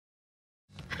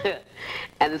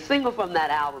And the single from that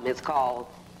album is called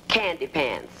Candy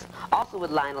Pants. Also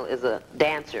with Lionel is a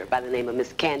dancer by the name of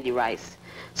Miss Candy Rice.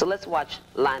 So let's watch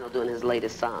Lionel doing his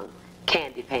latest song,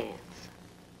 Candy Pants.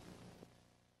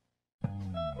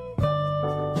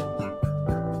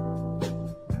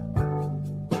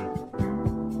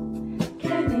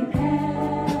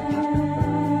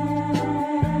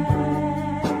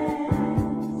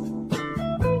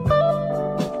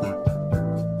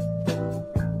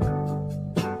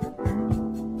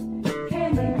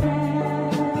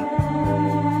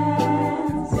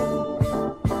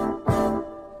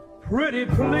 Pretty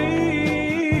please,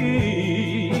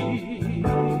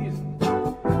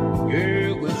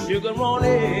 girl with sugar on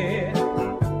it,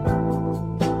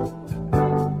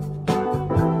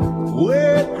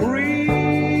 with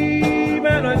cream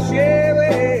and a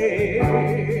cherry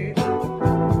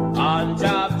on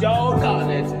top,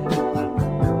 doggone it.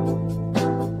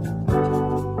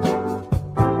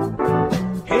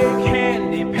 Hey,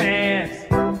 Candy Pants,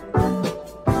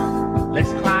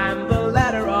 let's climb the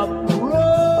ladder up.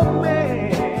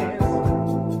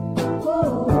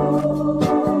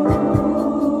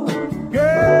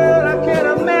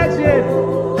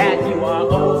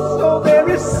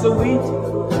 Sweet,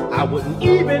 I wouldn't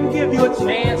even give you a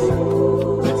chance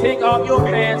to take off your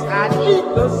pants. I'd eat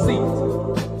the seat.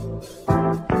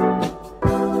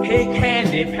 Hey,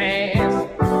 Candy Pants,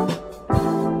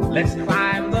 let's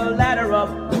climb the ladder of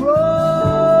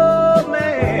romance.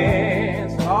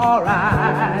 All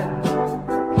right.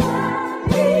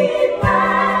 Candy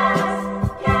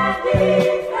Pants,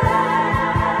 Candy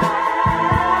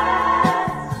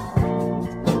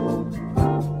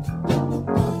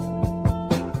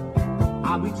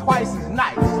Twice as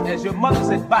nice as your mother's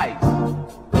advice.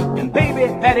 And baby,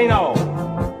 that ain't all.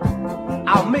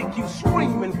 I'll make you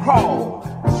scream and crawl,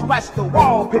 scratch the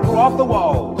wallpaper off the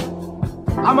wall.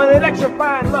 I'm an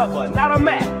electrifying lover, not a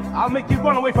Mac. I'll make you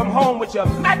run away from home with your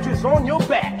mattress on your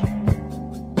back.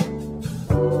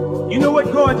 You know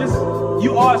what, gorgeous?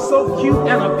 You are so cute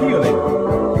and appealing.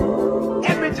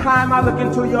 Every time I look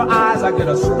into your eyes, I get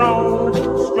a strong,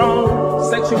 strong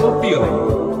sexual feeling.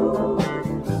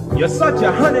 You're such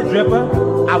a honey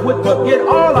dripper, I would forget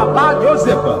all about your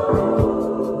zipper.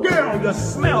 Girl, you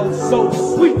smell so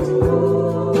sweet,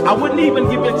 I wouldn't even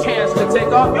give you a chance to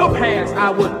take off your pants. I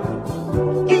would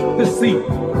eat the seat.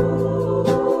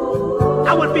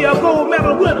 I would be a gold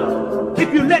medal winner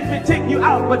if you let me take you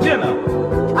out for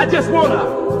dinner. I just wanna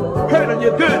hurdle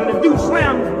your girdle and do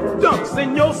slam dunks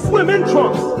in your swimming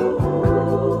trunks.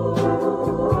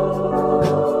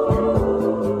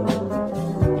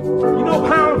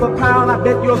 Pound for pound, I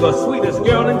bet you're the sweetest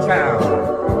girl in town.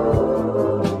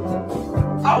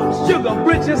 Oh, sugar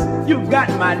britches, you got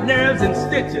my nerves in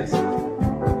stitches.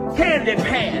 Candy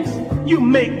Pants, you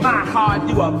make my heart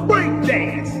do a break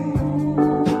dance.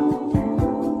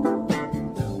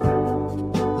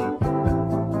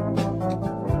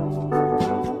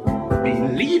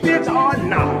 Believe it or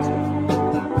not,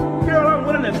 girl, I'm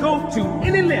willing to go to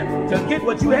any length to get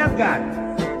what you have got.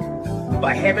 For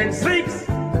heaven's sakes,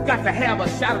 got to have a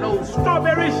shot of those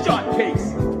strawberry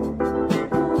shortcakes.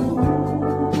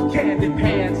 Candy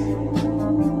Pants.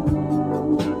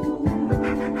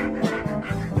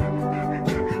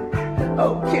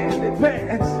 Oh, Candy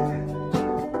Pants.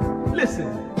 Listen,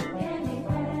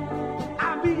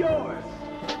 I'll be yours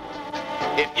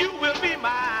if you will be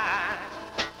mine.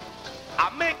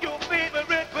 I'll make your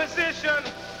favorite position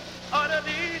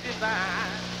utterly divine.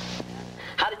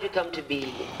 How did you come to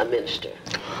be a minister?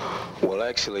 Well,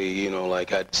 actually, you know,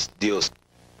 like I deal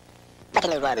like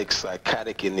an erotic,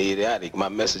 psychotic, and idiotic. My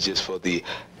message is for the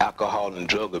alcohol and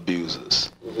drug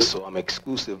abusers. So I'm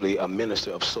exclusively a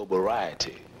minister of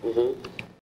sobriety.